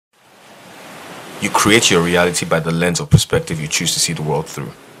You create your reality by the lens of perspective you choose to see the world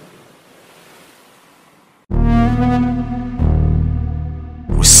through.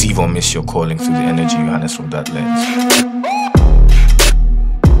 Receive or miss your calling through the energy you harness from that lens.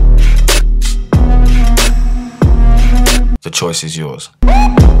 The choice is yours.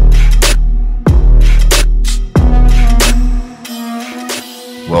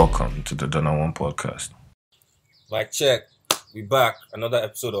 Welcome to the Donawon Podcast. Mic check. We back. Another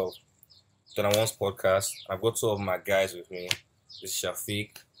episode of Donawon's Podcast. I've got two of my guys with me. This is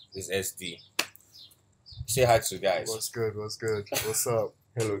Shafik. This is SD. Say hi to the guys. What's good? What's up?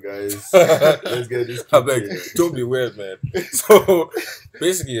 Hello guys. Let's get this. I beg. Don't be weird, man. So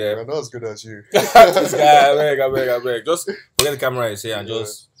basically, I'm not as good as you. this guy, I beg. Just forget the camera is here and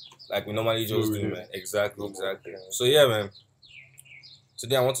just like we normally just do, man. Exactly. So yeah, man.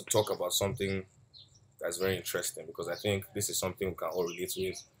 Today I want to talk about something that's very interesting because I think this is something we can all relate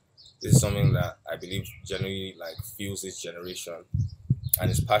with. This is something that I believe generally like fuels this generation, and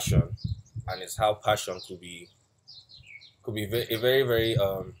it's passion, and it's how passion could be a very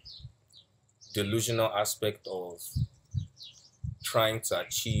delusional aspect of trying to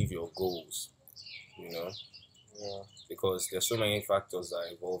achieve your goals, Yeah. because there's so many factors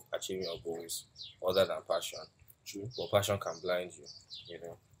that involve achieving your goals other than passion. True. But passion can blind you,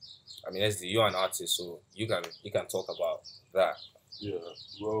 I mean, you're an artist, so you can talk about that. Yeah.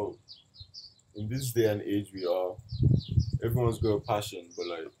 Well, in this day and age we are, everyone's got a passion, but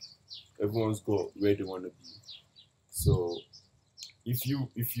like everyone's got where they want to be. So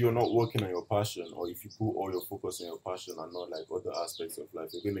if you're not working on your passion, or if you put all your focus on your passion and not like other aspects of life,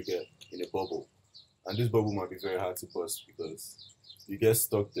 you're gonna get in a bubble. And this bubble might be very hard to burst because you get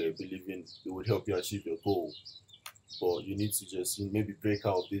stuck there believing it would help you achieve your goal. But you need to just maybe break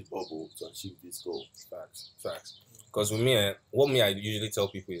out of this bubble to achieve this goal. Facts. Because with me, I usually tell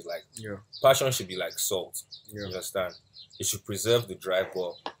people is like, Yeah. passion should be like salt. Yeah. You understand? It should preserve the drive,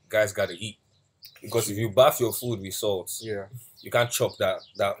 but guys gotta eat. Because if you bath your food with salt, Yeah. you can't chop that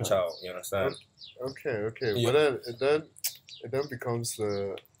child. You understand? Okay. Yeah. But then it then becomes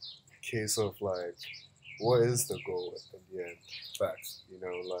the case of like, what is the goal in the end? Facts.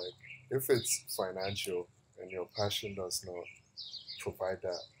 Like if it's financial and your passion does not provide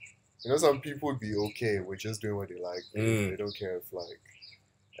that. Some people would be okay with just doing what they like. They don't care if like,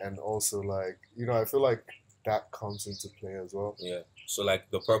 and also like, I feel like that comes into play as well. Yeah. So like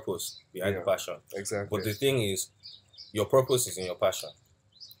the purpose behind the Yeah. passion. Exactly. But the thing is, your purpose is in your passion.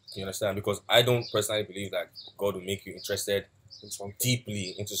 You understand? Because I don't personally believe that God will make you interested In something.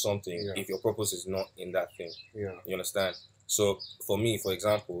 deeply into something Yeah. if your purpose is not in that thing. Yeah. You understand? So for me, for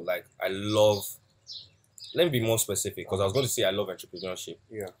example, like let me be more specific because I was going to say I love entrepreneurship.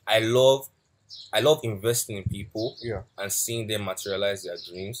 Yeah. I love investing in people Yeah. and seeing them materialize their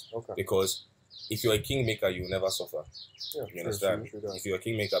dreams, Okay. because if you're a kingmaker, you will never suffer. Yeah. You understand? True. If you're a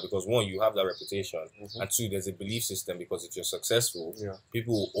kingmaker, because one, you have that reputation, Mhm. and two, there's a belief system, because if you're successful, Yeah.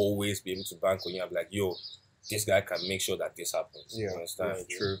 people will always be able to bank on you and be like, yo, this guy can make sure that this happens. Yeah. You understand?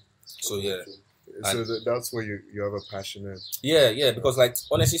 True. So yeah. So that's where you have a passion in. Yeah, because like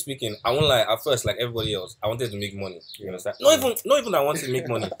honestly speaking, I won't lie. At first, like everybody else, I wanted to make money. You Yeah. understand? Not even I wanted to make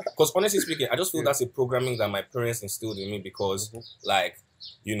money. Because honestly speaking, I just feel that's a programming that my parents instilled in me. Because like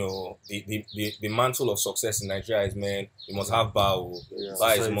the mantle of success in Nigeria is, man, you must have bow, Yeah.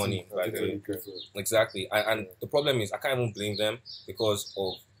 buy his Society, money. Like, that's what you prefer. exactly. And the problem is I can't even blame them because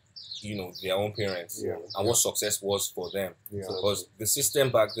of their own parents Yeah. and what success was for them. Yeah. Because the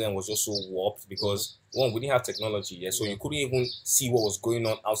system back then was just so warped because one, we didn't have technology yet, so you couldn't even see what was going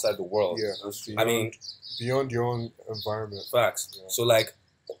on outside the world. Yeah. That's true. I mean, Beyond your own environment. facts. Yeah. So like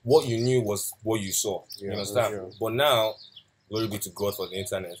what you knew was what you saw. Yeah, You understand? yeah. But now, glory be to God for the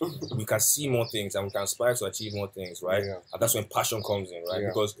internet. We can see more things and we can aspire to achieve more things, right? Yeah. And that's when passion comes in, right? Yeah.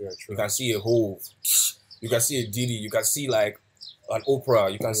 Because Yeah, you true. can see a Hove, you can see a Diddy, you can see like an Oprah,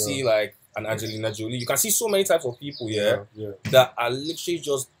 you can see like an Angelina Jolie, you can see so many types of people, Yeah. that are literally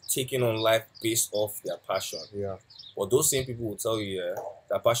just taking on life based off their passion. Yeah. But those same people will tell you,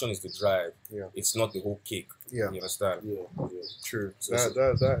 that passion is the drive. Yeah. It's not the whole cake. Yeah. You understand? Yeah. True. So-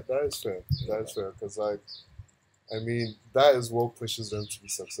 That is fair. That is fair because like, I mean, that is what pushes them to be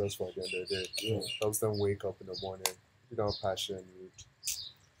successful at the end of the day. Yeah. Helps them wake up in the morning. You don't have passion.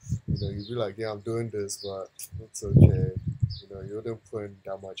 You'd be like, yeah, I'm doing this, but it's okay. You wouldn't put in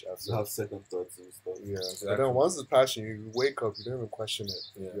that much You effort. have second thoughts and stuff. Yeah. Exactly. But then once it's passion, you wake up, you don't even question it.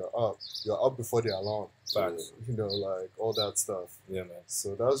 Yeah. You're up before the alarm. Facts. Like all that stuff. Yeah, man.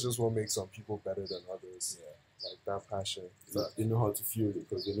 So that's just what makes some people better than others. Yeah. Like that passion. They know how to fuel it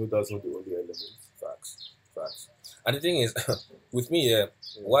because they know that's not the only element. Facts. And the thing is, with me,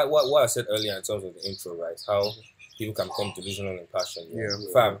 what I said earlier in terms of the intro, right? How people can become delusional in passion. Yeah.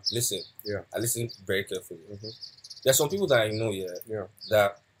 Fam, listen. Yeah. I listen very carefully. Mm-hmm. There's some people that I know, Yeah.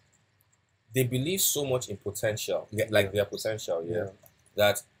 that they believe so much in potential, like their potential,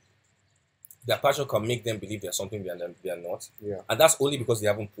 that their passion can make them believe they're something they are not. Yeah. And that's only because they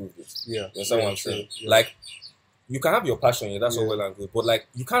haven't proved it. Yeah. You understand what I'm saying? Yeah. Like, you can have your passion, that's all Yeah. well and good, but like,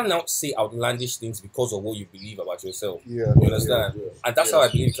 you can't now say outlandish things because of what you believe about yourself. Yeah. You understand? Yeah. And that's how I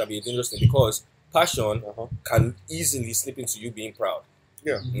believe it can be a dangerous thing, because passion Uh-huh. can easily slip into you being proud.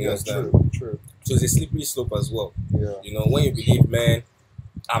 Yeah. You Yeah. understand? True. So it's a slippery slope as well. Yeah. You know, when you believe, man,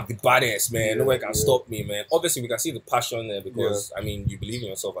 I'm the baddest, man, Yeah, nobody can yeah. stop me, man. Obviously, we can see the passion there because, I mean, you believe in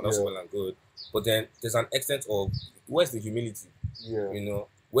yourself and that's Yeah. well and good. But then there's an extent of, where's the humility? Yeah. You know,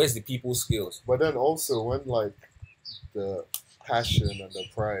 where's the people skills? But then also when like the passion and the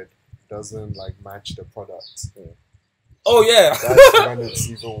pride doesn't like match the product, Oh, yeah. that's when it's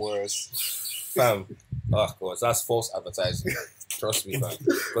even worse. Fam. Oh, God, that's false advertising. Trust me, fam.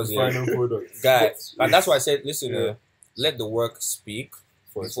 Because, Final product. guy, and that's why I said, listen, Yeah. let the work speak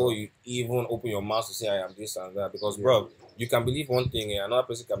For before example. you even open your mouth to say I am this and that. Because, Yeah. bro, you can believe one thing, and another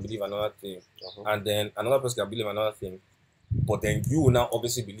person can believe another thing, Uh-huh. and then another person can believe another thing. But then you will now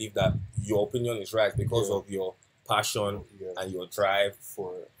obviously believe that your opinion is right because Yeah. of your passion Yeah. and your drive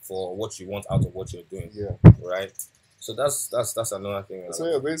For for what you want out of what you're doing, yeah. right? So that's another thing. So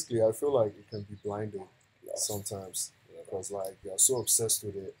yeah, basically I feel like it can be blinding sometimes. Because like you're so obsessed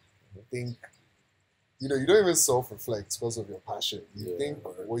with it, you think you don't even self-reflect because of your passion. You Yeah, think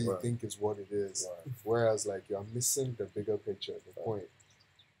right, what you right. think is what it is, Right. whereas like you're missing the bigger picture, the point,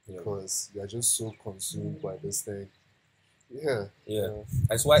 Yeah. because you're just so consumed by this thing. Yeah, Yeah.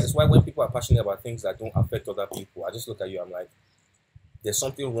 It's why when people are passionate about things that don't affect other people, I just look at you, I'm like, there's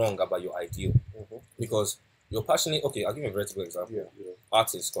something wrong about your ideal. Mhm. Because you're passionate. Okay, I'll give you a very typical example. Yeah.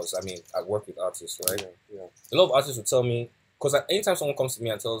 Artists, because I mean, I work with artists, right? Yeah, A lot of artists will tell me, because anytime someone comes to me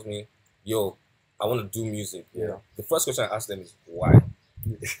and tells me, yo, I want to do music, Yeah. the first question I ask them is, why?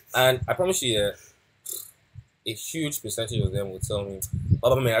 yeah. And I promise you, a huge percentage of them will tell me,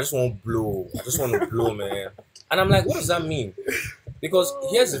 Baba, man, I just want to blow. I just want to blow, man. And I'm like, what does that mean? Because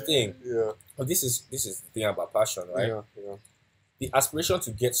here's the thing. Yeah, This is the thing about passion, right? yeah, The aspiration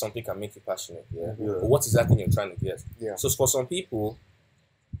to get something can make you passionate, yeah? Yeah. But what is that thing you're trying to get? yeah. So for some people,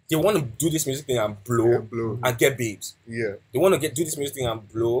 they want to do this music thing and blow Yeah, blow. and get babes. Yeah, They want to do this music thing and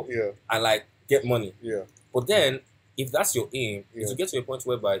blow yeah, and like get money. yeah, But then, if that's your aim, Yeah. is to get to a point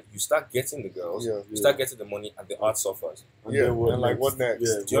whereby you start getting the girls, Yeah. you start getting the money, and the art suffers. And yeah. then what And like, next? what next? Yeah,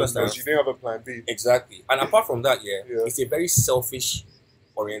 Do you understand? Because you didn't have a plan B. Exactly. And apart from that, Yeah. it's a very selfish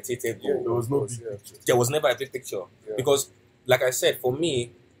orientated Yeah, goal. There was no of course, big yeah. picture. There was never a big picture. Yeah. Because, like I said, for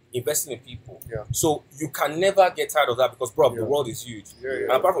me, investing in people. Yeah. So you can never get tired of that because, bro, the Yeah. world is huge. Yeah, And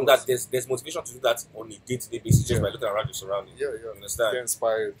yeah. apart from that, there's motivation to do that on a day-to-day basis just Yeah. by looking around your surroundings. Yeah, You yeah. understand? Get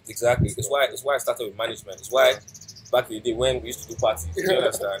inspired. Exactly. It's why I started with management. It's why back in the day when we used to do parties, you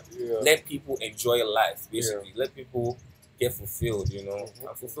understand? Yeah. Let people enjoy life, basically. Let people get fulfilled, you know. Mhm.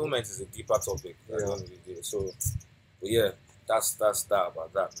 And fulfillment is a deeper topic at the Yeah. end of the day. So, but yeah, that's that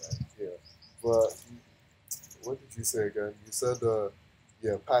about that, man. But what did you say again? You said,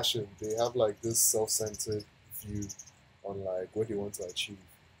 passion. They have like this self-centered view on like what they want to achieve,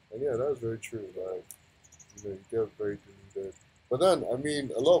 and yeah, that's very true. Like, you get very deluded. But then, I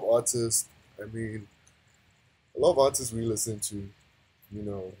mean, a lot of artists we listen to,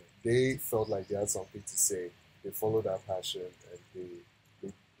 they felt like they had something to say. They followed that passion and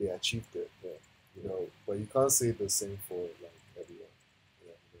they achieved it. But you can't say the same for like everyone.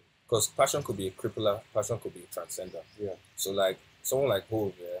 Because passion could be a crippler, passion could be a transcender. Yeah. So, like, someone like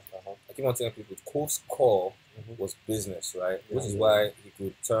Hove, I keep on telling people, Hove's core was business, right? Yeah. Which is why he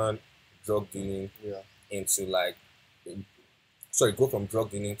could turn drug dealing Yeah. into like, go from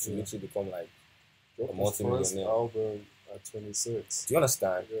drug dealing to literally become like, Dropped A his first multi-millionaire. album at 26. do you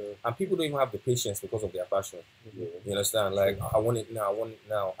understand? Yeah. And people don't even have the patience because of their passion. Yeah. You understand? Like, I want it now.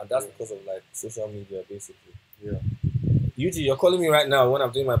 And that's Yeah. because of like social media, basically. Yeah. UG, you're calling me right now when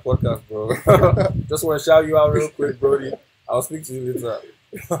I'm doing my podcast, bro. Just want to shout you out real quick, Brody. I'll speak to you later.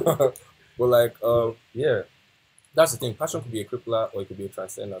 But like, yeah, that's the thing. Passion could be a crippler or it could be a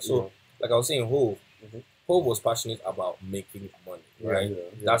transcender. So, like I was saying, Hove was passionate about making money, right? Yeah.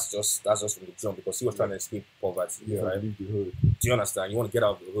 That's just from the jump because he was trying to escape poverty, Yeah. right? Leave the hood. Do you understand? You want to get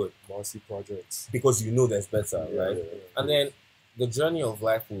out of the hood Marcy projects. because you know there's better, Yeah, right? yeah. And then the journey of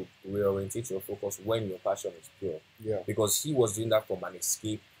life will reorientate your focus when your passion is pure. Yeah. Because he was doing that from an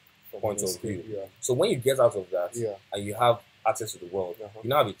escape point of view. Yeah. So when you get out of that Yeah. and you have access to the world, Uh-huh. you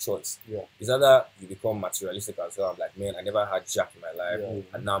now have a choice. Yeah. It's either you become materialistic as well. I'm like, man, I never had jack in my life, Yeah.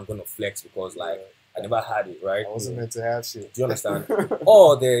 and now I'm gonna flex because like Yeah. I never had it, right? I wasn't meant to have shit. Do you understand?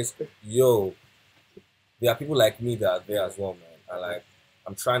 Or there are people like me that are there as well, man. And like,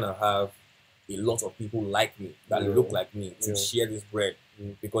 I'm trying to have a lot of people like me that Yeah. look like me to Yeah. share this bread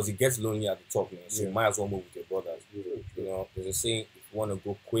because it gets lonely at the top, man. So you might as well move with your brothers. You know, there's a saying: if you want to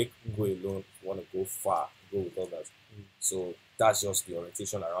go quick, go alone. If you want to go far, go with others. So that's just the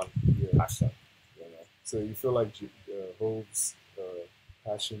orientation around passion. You know. So you feel like Hope's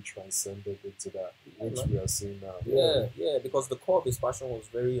passion transcended into that, which we are seeing now. Yeah, because the core of his passion was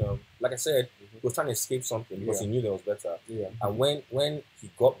very, like I said, he was trying to escape something because he knew there was better. Yeah. And when he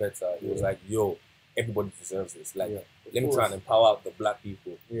got better, he was like, yo, everybody deserves this. Like, let me try and empower the black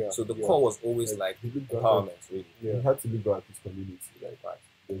people. Yeah. So the core was always like empowerment, really. Yeah. He had to look at his community, like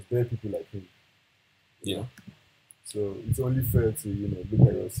there's bare people like him. you know? So it's only fair to, look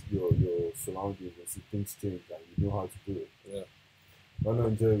at your surroundings and see things change and you know how to do it. Yeah. Why not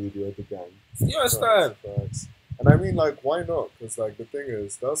enjoy with the other gang? You understand? Facts. And I mean, like, why not? Because, like, the thing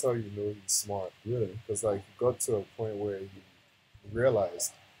is, that's how you know he's smart. Yeah. Because, like, he got to a point where he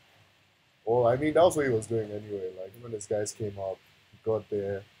realized, well, I mean, that was what he was doing anyway. Like, when his guys came up, he got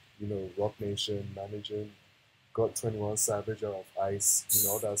there, Rock Nation, managing, got 21 Savage out of Ice,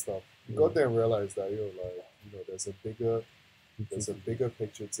 all that stuff. He got there and realized that, there's a bigger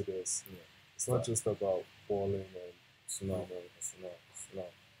picture to this. Yeah. It's not just about balling and, It's not.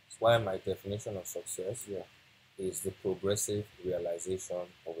 It's why my definition of success is the progressive realization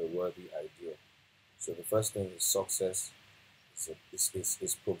of a worthy ideal. So the first thing is success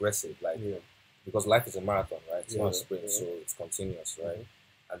is progressive, because life is a marathon, right? It's not a sprint, so it's continuous, right?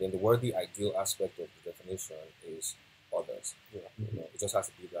 And then the worthy ideal aspect of the definition is others. It just has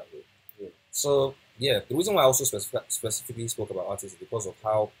to be that way. So the reason why I also specifically spoke about artists is because of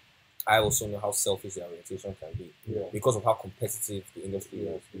how I also know how selfish the orientation can be. Because of how competitive the industry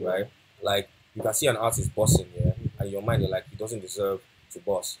is, right? Like, you can see an artist bossing, and in your mind you're like, he doesn't deserve to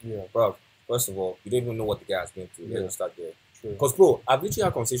boss. Bro, first of all, you don't even know what the guy has been through. Let's start there. Because, bro, I've literally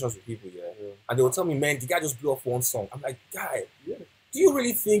had conversations with people, and they will tell me, man, the guy just blew off one song. I'm like, guy, do you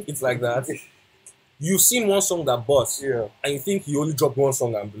really think it's like that? You've seen one song that boss, and you think he only dropped one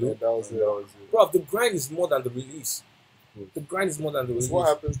song and blew? that was it. Bro, the grind is more than the release. The grind is more than the It's release. what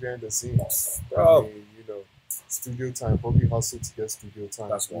happens behind the scenes. Bro. I mean, studio time, probably hustle to get studio time.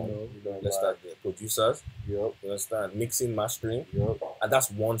 That's one. Let's like, start there. Producers, Yep, you understand? Mixing, mastering, yep. and that's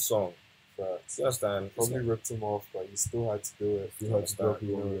one song. Facts. You understand? Probably ripped him off, but you still had to do it. You understand?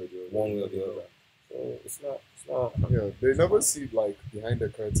 One way or the other. So it's not. Yeah, they never see, like, behind the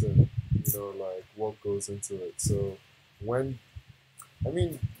curtain, like, what goes into it. So then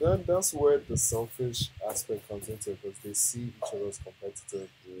that's where the selfish aspect comes into it, because they see each other's competitive,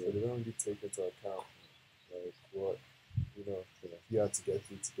 so they don't really take into account, like, what, he had to get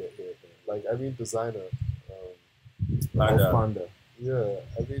through to get here. Like, I mean, designer, Panda. yeah,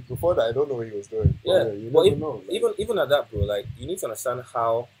 I mean, before that, I don't know what he was doing. You But never know. Like, even at that, bro, like, you need to understand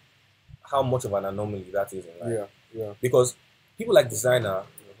how much of an anomaly that is in life. Yeah. Because people like designer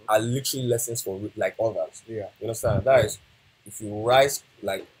are literally lessons for like others. Yeah. You understand? That is, if you rise,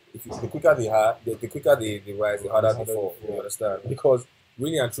 like, the quicker they rise, the harder they fall. You understand? Because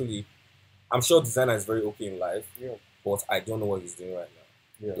really and truly, I'm sure designer is very okay in life, but I don't know what he's doing right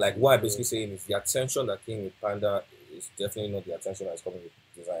now. Yeah. Like, what I'm basically saying is the attention that came with Panda is definitely not the attention that's coming with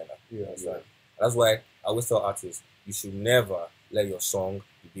designer. You understand? And that's why I always tell artists, you should never let your song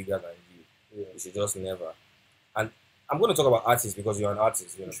be bigger than you. You should just never. And I'm going to talk about artists because you're an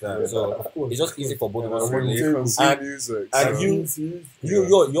artist, you understand? So it's just easy for both of us to relate. And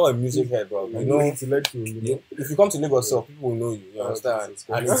you're a music head, bro. You know, intellectual, if you come to Lagos, people will know you. You understand?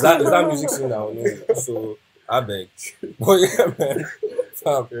 And it's that music scene that will know you. So I beg. But yeah, man.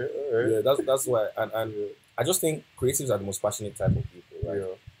 Yeah, that's why. And I just think creatives are the most passionate type of people,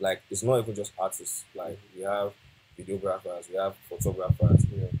 right? Like, it's not even just artists. Like, we have videographers, we have photographers,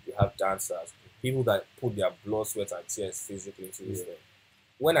 we have dancers, people that put their blood, sweat, and tears physically into this thing.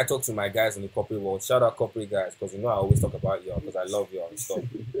 When I talk to my guys in the corporate world, shout out corporate guys, because I always talk about y'all, because I love y'all and stuff.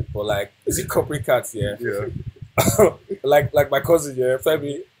 But like, is it corporate cats here? like my cousin here,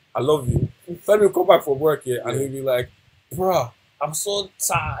 Femi, I love you. Femi will come back from work here, and he'll be like, bruh, I'm so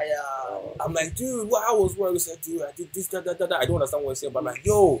tired. I'm like, dude, how was work? He said, dude, I did this, that. I don't understand what he's saying, but I'm like,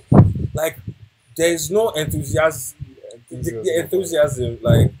 yo, like, there is no enthusiasm,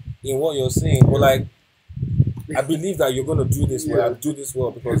 like, in what you're saying. But like, I believe that you're gonna do this well. Do this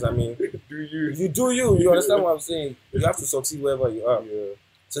well, because I mean, you do you. You understand what I'm saying? You have to succeed wherever you are.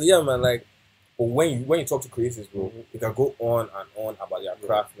 So yeah, man. Like, But when you talk to creatives, bro, you can go on and on about their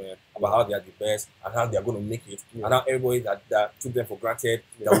craft, man, about how they are the best and how they are going to make it, and how everybody that took them for granted,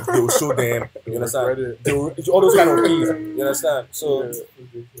 they will show them. You understand? All those kind of things. You understand? So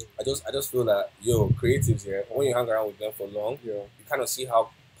I just feel that creatives here, when you hang around with them for long, you kind of see how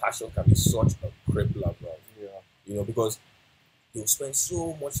passion can be such a crippler, bro. You know, because they'll spend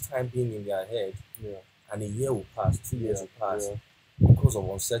so much time being in their head, and a year will pass, 2 years will pass, because of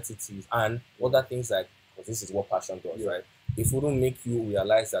uncertainties and other things like, because this is what passion does, right? It wouldn't make you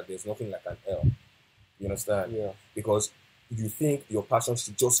realize that there's nothing like an L. You understand? Because you think your passion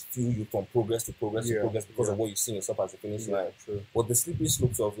should just fuel you from progress to progress to progress because of what you see yourself as a finish line. But the slippery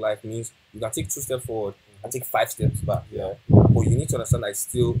slopes of life means you can take 2 steps forward and take 5 steps back. But you need to understand that it's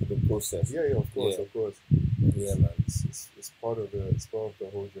still the process. Of course. Yeah, man. It's part of the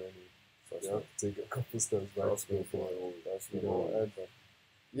whole journey. So you have to take a couple steps back.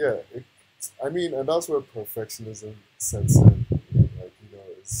 And that's where perfectionism sets in. Like,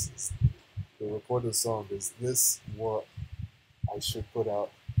 it's the recorded song. Is this what I should put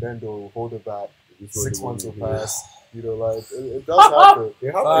out? Then they'll hold it back. 6 months will pass. It does happen.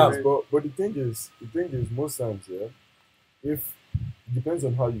 It happens, but the thing is, most times, if it depends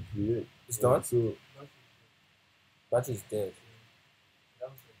on how you create. It's done. So battery's dead.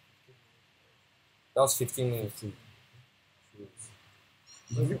 That was 15 minutes.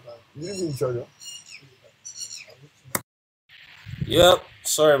 You didn't charger? Yep.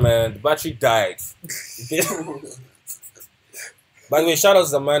 Sorry, man. The battery died. By the way, shout out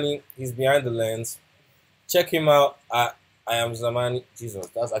to Zamani. He's behind the lens. Check him out at I am Zamani. Jesus,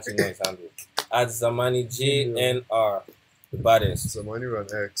 that's actually not his handle. At Zamani JNR. The baddest. Zamani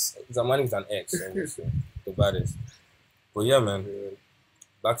with an X. Zamani with an X, obviously. The baddest. But yeah, man.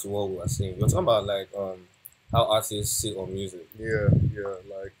 Back to what we were saying. You're talking about like how artists sit on music.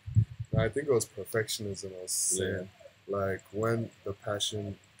 Like I think it was perfectionism I was saying. Like when the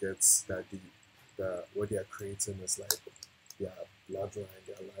passion gets that deep, that what they are creating is like their bloodline,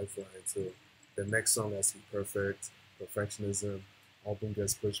 their lifeline. So the next song has to be perfect. Perfectionism, album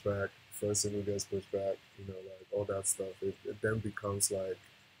gets pushed back, first single gets pushed back, like all that stuff. It then becomes like,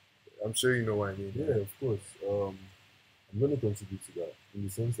 I'm sure you know what I mean. Yeah, of course. I'm going to contribute to that in the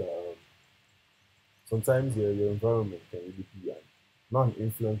sense that sometimes your environment can really be not an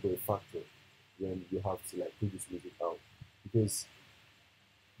influence but a factor when you have to like put this music out, because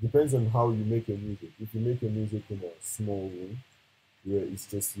it depends on how you make your music. If you make your music in a small room where it's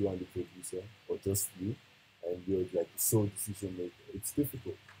just you and the producer or just you and you're like the sole decision maker, it's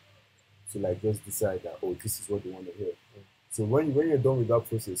difficult to like just decide that this is what they want to hear. So when you're done with that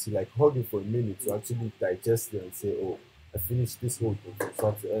process, you like hold it for a minute to actually digest it and say, I finished this whole thing from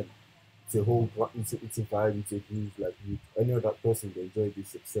start to end. It's a vibe, it's a groove, like any other person will enjoy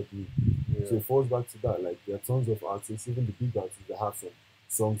this except me. So it falls back to that. Like there are tons of artists, even the big artists that have some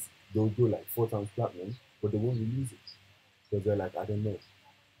songs, they'll go like 4 times platinum, but they won't release it. Because they're like, I don't know.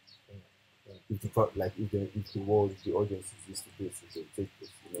 If the world, if the audience is used to this, they'll take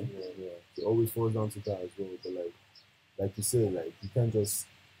this, It always falls down to that as well. But like you say, like you can't just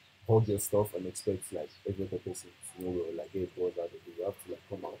hold your stuff and expect like every other person to know like hey, it was out of it. You have to like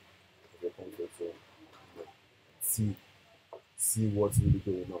come out of your comfort zone, see what's really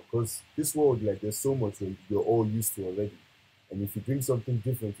going on. Because this world, like there's so much where you're all used to already. And if you bring something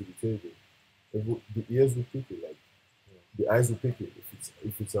different to the table, the ears will pick it, like the eyes will pick it.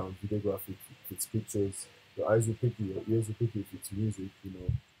 If it's videography, if it's pictures, the eyes will pick it, your ears will pick it. If it's music, it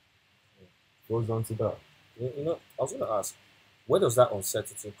goes down to that. I was gonna ask, where does that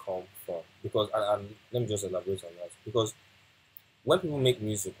uncertainty come from? Because and let me just elaborate on that. Because when people make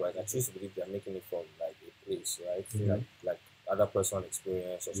music, right, I choose to believe they're making it from like a place, right? Like other personal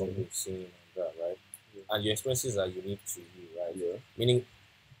experience or something you've seen and that, right? And your experiences are unique to you, right? Meaning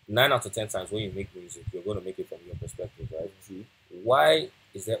 9 out of 10 times when you make music, you're going to make it from your perspective, right? Why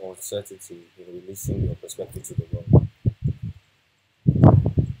is there uncertainty in releasing your perspective to the world?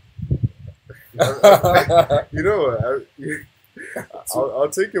 You know what? I'll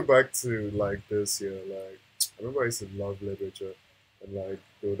take you back to like this year. Like I remember I used to love literature, and like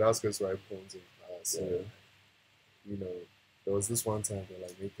they would ask us to write poems in class. And, there was this one time where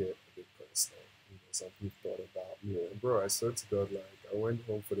like make it a bit personal. Something thought about. And bro, I swear to God, like I went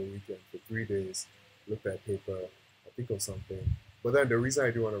home for the weekend for 3 days, looked at paper, I think of something. But then the reason I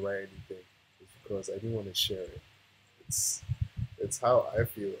didn't want to write anything is because I didn't want to share it. It's how I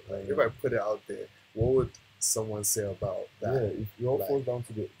feel. Like if I put it out there, what would someone say about that? Yeah, it all falls down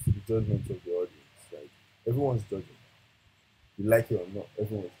to the judgment of the audience. Like everyone's judging. You like it or not,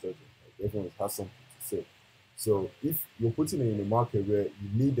 everyone's judging. Like everyone has something to say. So if you're putting it in a market where you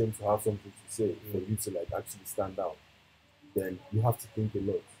need them to have something to say for you to like actually stand out, then you have to think a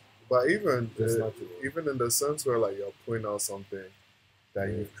lot. But even Just naturally. even in the sense where like you're putting out something that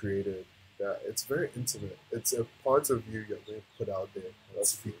you've created, that it's very intimate. It's a part of you you're going to put out there.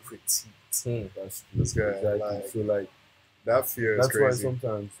 That's be critiqued. That's This guy, exactly. like, So like that fear is that's why crazy.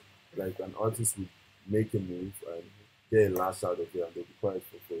 sometimes like an artist would make a move and get a lash out of it and they'll be quiet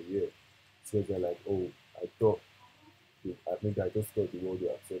for a year. So they're like, oh, I just thought the world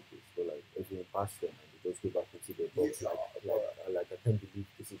would accept this, but like everyone passed them and they just go back into their box like I can't believe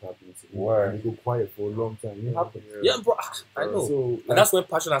this is happening to me. Word. And they go quiet for a long time. It happens. Yeah, bro, I know. So And like, that's when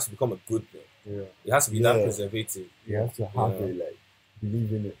passion has to become a good thing. Yeah. It has to be that Yeah. preservative. you have to have a like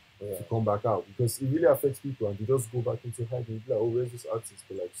believe in it Yeah. to come back out, because it really affects people and they just go back into hiding. You'd be like, oh, where's this artist?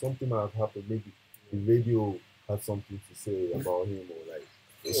 But like something might have happened. Maybe the radio had something to say about him, or like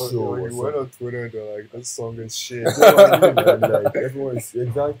a show Or or you went something. on Twitter and they're like, this song is shit. And like everyone is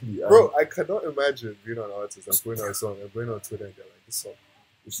exactly. Bro, I cannot imagine being an artist and putting out a song and going on Twitter and they're like, this song.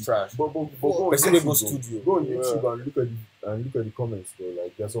 It's trash. But go on Person YouTube, Able Studio. Go on YouTube and look at the comments, bro.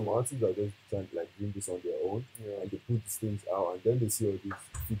 Like there's some artists that just trying to like bring this on their own, and they put these things out, and then they see all this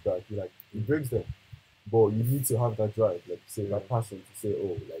feedback. Like it breaks them. But you need to have that drive, like say that passion to say,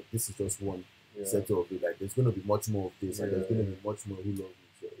 oh, like this is just one sector of it. Like there's gonna be much more of this, and there's gonna be much more who love me.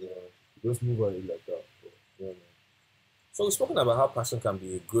 So you just move on like that. Yeah, man. So we've spoken about how passion can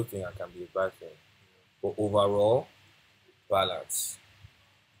be a good thing and can be a bad thing. But overall, balance.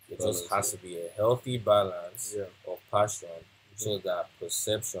 It just has to be a healthy balance of passion so that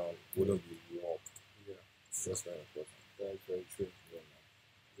perception wouldn't be warped. Yeah. It's just very important. That's very true.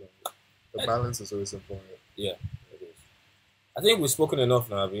 Yeah. The balance is always important. Yeah, it is. I think we've spoken enough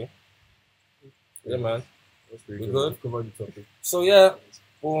now, Abby. Yeah, man. That's pretty We good. good? Cover the topic. So yeah,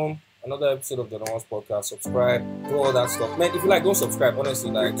 boom. Another episode of the Donawon Podcast. Subscribe, do all that stuff. Man, if you like, don't subscribe,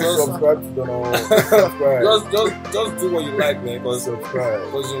 honestly. Like just Subscribe to Donawon. Subscribe. just do what you like, man. Because Subscribe.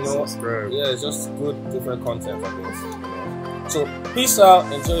 you know, Subscribe. yeah, it's just good, different content, I guess. So peace out,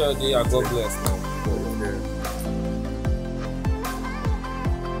 enjoy your day, and God bless, man.